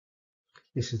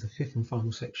This is the fifth and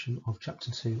final section of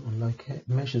chapter 2 on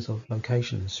measures of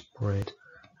location and spread,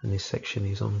 and this section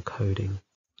is on coding.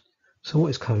 So what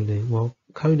is coding? Well,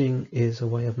 coding is a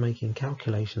way of making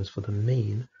calculations for the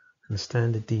mean and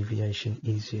standard deviation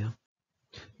easier.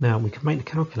 Now we can make the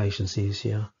calculations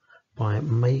easier by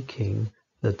making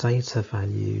the data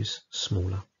values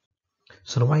smaller.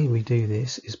 So the way we do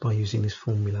this is by using this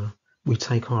formula. We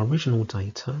take our original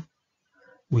data,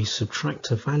 we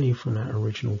subtract a value from that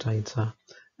original data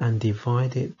and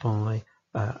divide it by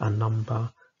a number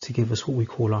to give us what we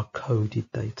call our coded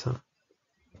data.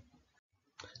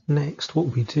 Next, what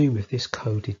we do with this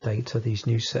coded data, these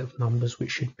new set of numbers,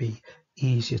 which should be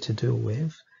easier to deal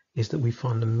with, is that we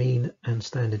find the mean and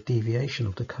standard deviation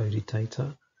of the coded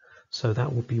data. So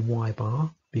that will be y bar,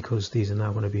 because these are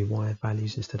now going to be y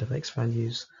values instead of x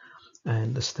values,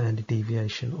 and the standard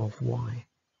deviation of y.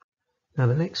 Now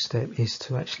the next step is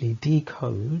to actually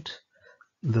decode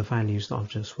the values that I've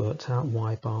just worked out,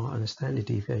 y bar and the standard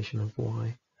deviation of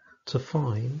y, to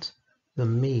find the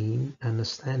mean and the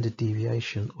standard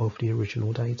deviation of the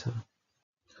original data.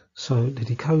 So the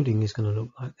decoding is going to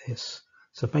look like this.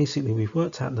 So basically we've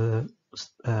worked out the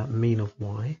mean of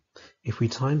y. If we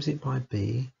times it by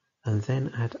b and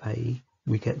then add a,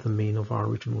 we get the mean of our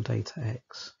original data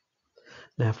x.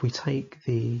 Now if we take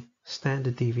the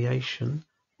standard deviation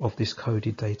of this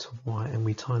coded data y and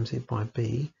we times it by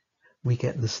b, we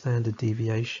get the standard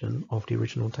deviation of the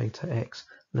original data x.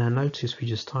 Now notice we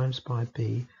just times by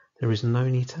b. There is no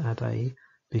need to add a,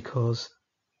 because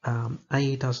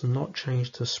a does not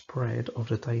change the spread of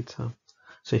the data.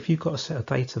 So if you've got a set of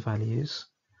data values,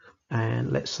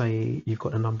 and let's say you've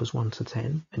got the numbers 1 to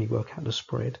 10 and you work out the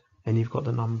spread, and you've got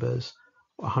the numbers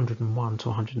 101 to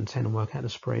 110 and work out the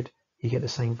spread, you get the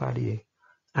same value.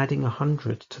 Adding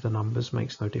 100 to the numbers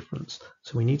makes no difference.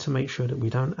 So we need to make sure that we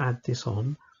don't add this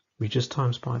on. We just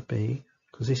times by b,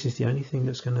 because this is the only thing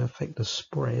that's going to affect the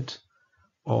spread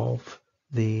of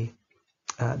the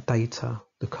data,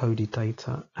 the coded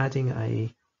data. Adding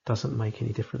a doesn't make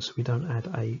any difference. So we don't add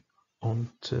a on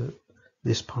to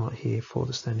this part here for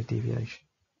the standard deviation.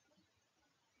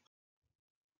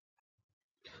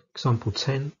 Example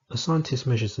 10. A scientist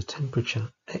measures the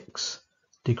temperature x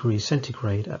degrees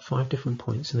centigrade at 5 different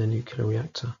points in a nuclear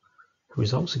reactor. The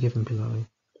results are given below.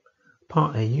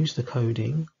 Part A, use the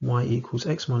coding y equals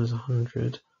x minus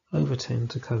 100 over 10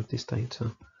 to code this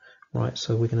data. Right,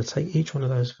 so we're going to take each one of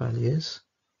those values,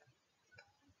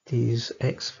 these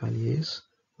x values,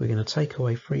 we're going to take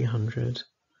away 300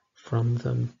 from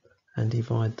them and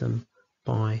divide them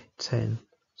by 10.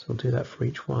 So we'll do that for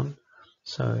each one.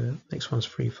 So next one's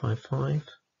 355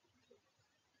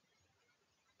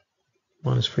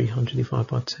 minus 300 divided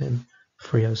by 10,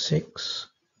 306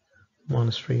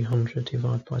 minus 300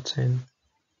 divided by 10,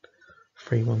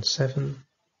 317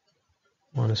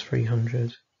 minus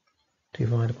 300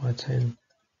 divided by 10,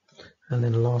 and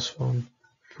then the last one,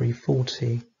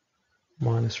 340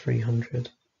 minus 300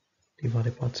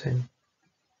 divided by 10.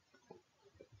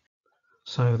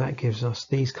 So that gives us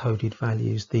these coded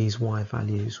values, these y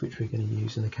values, which we're going to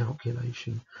use in the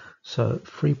calculation. So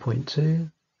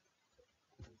 3.2,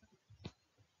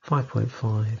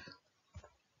 5.5,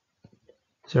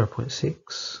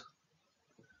 0.6,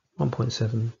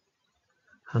 1.7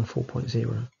 and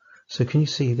 4.0. So can you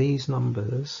see these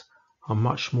numbers are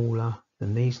much smaller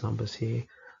than these numbers here?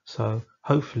 So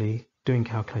hopefully doing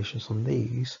calculations on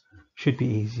these should be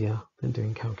easier than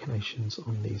doing calculations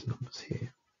on these numbers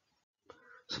here.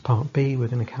 So part B, we're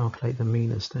going to calculate the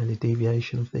mean and standard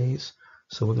deviation of these.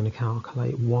 So we're going to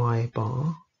calculate y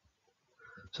bar.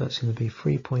 So that's going to be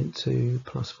 3.2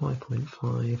 plus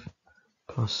 5.5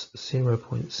 plus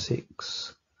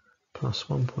 0.6 plus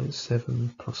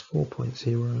 1.7 plus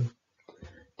 4.0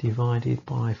 divided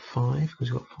by 5,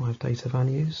 because we've got 5 data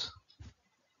values.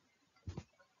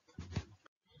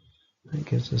 That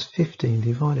gives us 15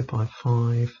 divided by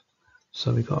 5.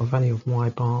 So we've got a value of y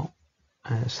bar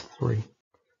as 3.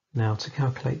 Now to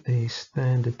calculate the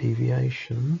standard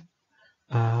deviation,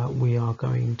 we are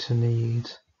going to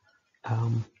need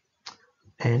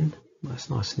n. That's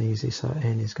nice and easy, so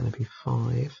n is going to be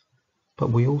 5.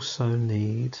 But we also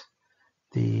need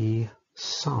the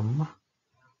sum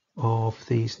of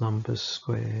these numbers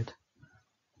squared.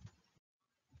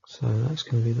 So that's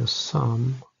going to be the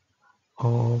sum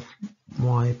of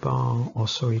y bar, or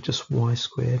sorry, just y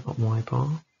squared, not y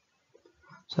bar.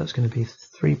 So that's going to be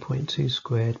 3.2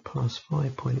 squared plus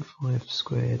 5.5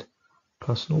 squared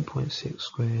plus 0.6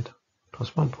 squared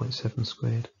plus 1.7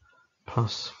 squared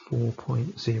plus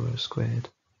 4.0 squared.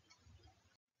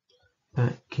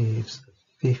 That gives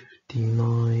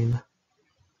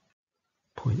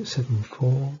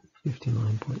 59.74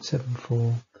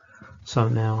 59.74. So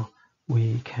now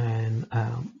we can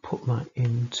put that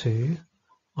into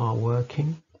our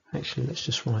working. Actually, let's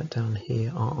just write down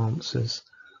here our answers.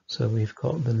 So we've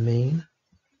got the mean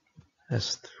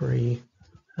as 3,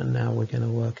 and now we're going to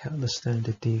work out the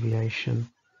standard deviation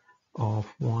of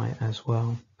y as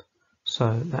well.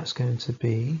 So that's going to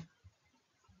be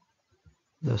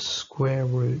the square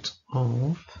root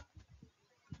of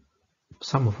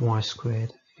sum of y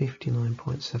squared,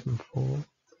 59.74,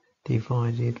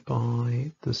 divided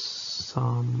by the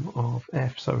sum of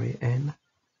n,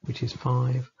 which is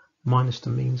 5, minus the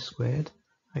mean squared.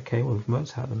 Okay, well, we've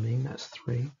worked out the mean, that's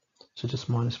 3, so just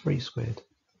minus 3 squared.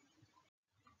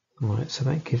 Right, so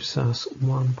that gives us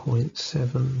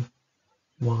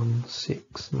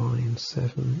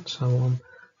 1.71697, so on.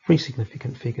 3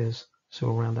 significant figures, so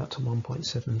we'll round out to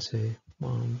 1.72.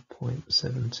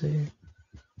 1.72,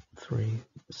 3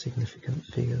 significant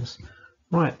figures.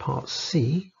 Right, part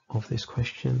C of this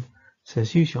question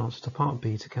says use your answer to part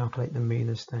B to calculate the mean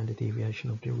and standard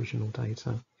deviation of the original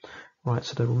data. Right,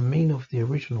 so the mean of the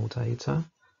original data,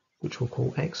 which we'll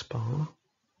call x bar,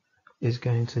 is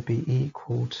going to be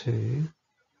equal to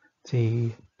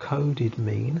the coded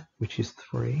mean, which is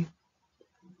 3,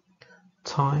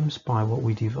 times by what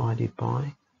we divided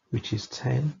by, which is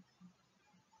 10,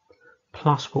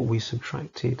 plus what we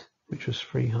subtracted, which was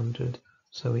 300,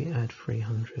 so we add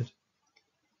 300.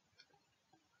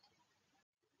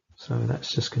 So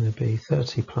that's just going to be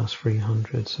 30 plus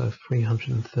 300, so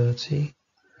 330.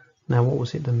 Now what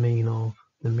was it the mean of?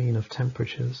 The mean of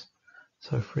temperatures,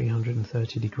 so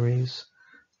 330 degrees.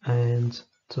 And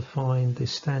to find the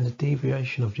standard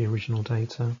deviation of the original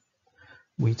data,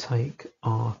 we take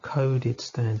our coded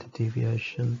standard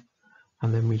deviation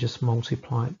and then we just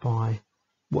multiply it by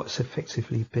what's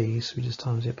effectively b, so we just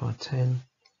times it by 10.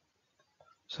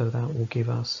 So that will give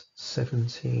us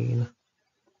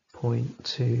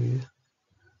 17.2,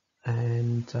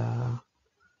 and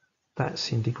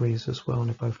that's in degrees as well, and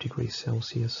they're both degrees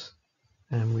Celsius,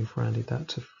 and we've rounded that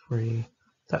to 3.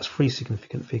 That's 3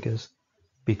 significant figures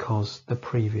because the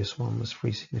previous one was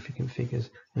 3 significant figures,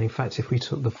 and in fact if we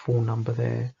took the full number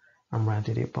there and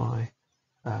rounded it by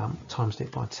times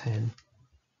it by 10,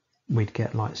 we'd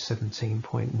get like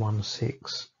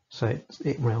 17.16, so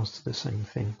it rounds to the same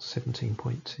thing,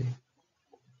 17.2.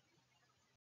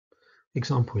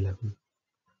 Example 11.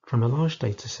 From a large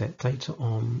data set, data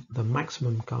on the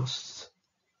maximum gusts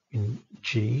in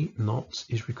G knots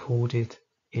is recorded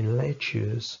in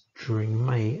ledgers during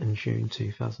May and June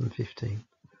 2015.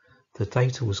 The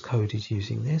data was coded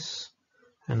using this,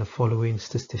 and the following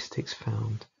statistics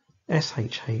found: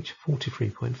 SHH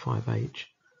 43.5H,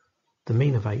 the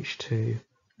mean of H2,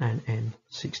 and N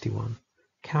 61.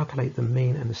 Calculate the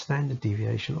mean and the standard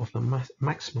deviation of the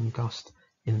maximum gust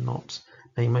in knots.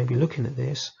 Now you may be looking at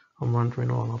this and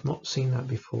wondering, oh, I've not seen that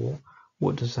before.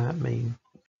 What does that mean?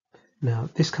 Now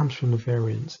this comes from the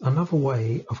variance. Another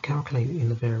way of calculating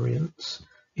the variance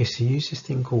is to use this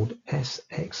thing called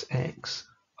SXX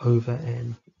over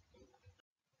N.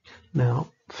 Now,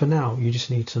 for now, you just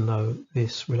need to know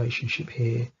this relationship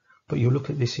here, but you'll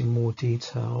look at this in more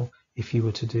detail if you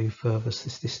were to do further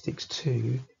statistics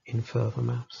 2 in further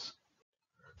maths.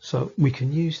 So we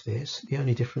can use this. The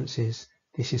only difference is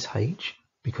this is H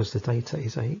because the data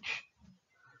is H.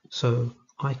 So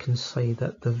I can say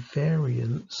that the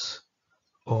variance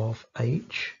of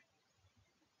H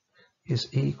is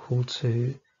equal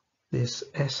to this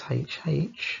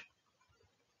SHH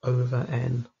over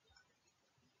N.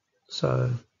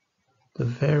 So the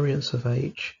variance of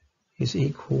H is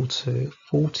equal to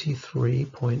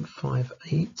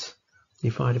 43.58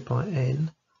 divided by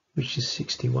N, which is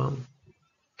 61.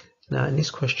 Now in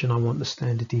this question I want the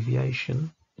standard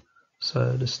deviation.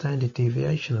 So the standard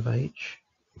deviation of H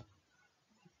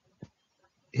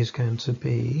is going to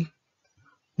be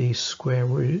the square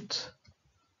root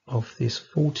of this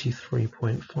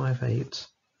 43.58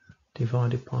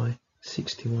 divided by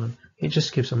 61. It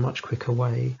just gives a much quicker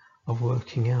way of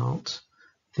working out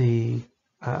the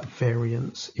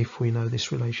variance if we know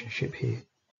this relationship here.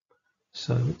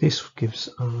 So this gives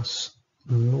us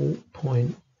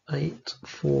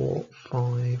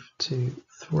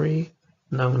 0.84523.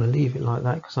 Now I'm going to leave it like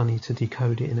that because I need to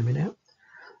decode it in a minute.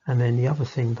 And then the other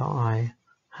thing that I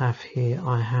have here,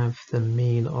 I have the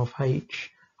mean of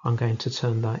H. I'm going to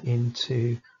turn that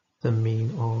into the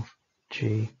mean of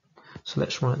G. So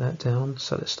let's write that down.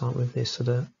 So let's start with this. So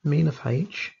the mean of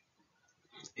H,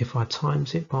 if I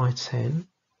times it by 10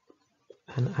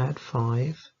 and add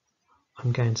 5,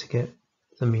 I'm going to get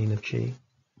the mean of G.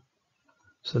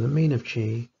 So the mean of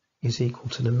G is equal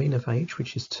to the mean of H,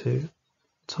 which is 2,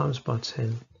 times by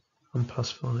 10, and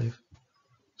plus 5.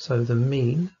 So the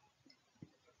mean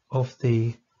of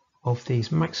these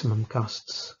maximum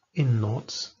gusts in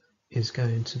knots is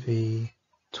going to be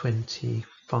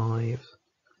 25.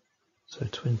 So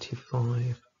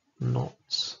 25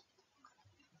 knots.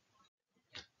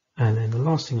 And then the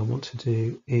last thing I want to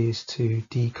do is to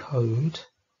decode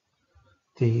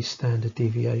the standard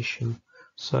deviation.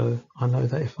 So I know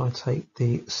that if I take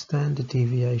the standard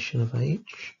deviation of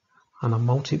h and I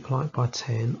multiply it by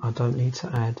 10, I don't need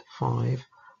to add 5.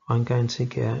 I'm going to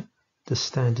get the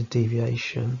standard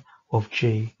deviation of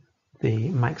g, the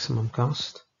maximum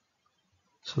gust.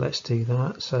 So let's do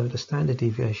that. So the standard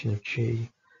deviation of g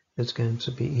is going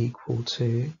to be equal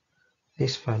to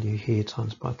this value here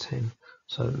times by 10.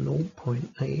 So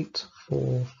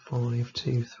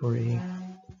 0.84523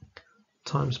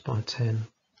 times by 10,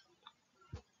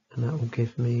 and that will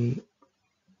give me,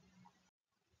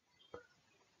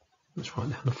 let's write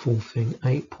down the full thing,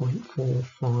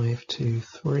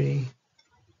 8.4523.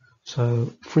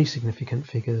 So 3 significant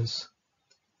figures.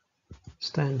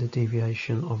 Standard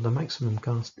deviation of the maximum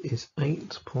gust is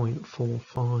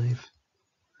 8.45,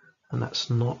 and that's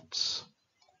knots,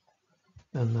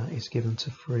 and that is given to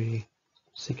 3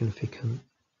 significant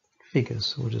figures.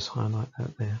 So we'll just highlight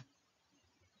that there.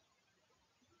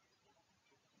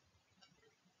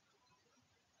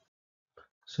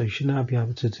 So you should now be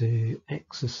able to do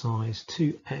exercise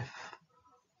 2F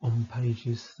on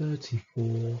pages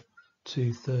 34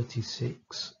 to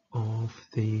 36 of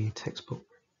the textbook.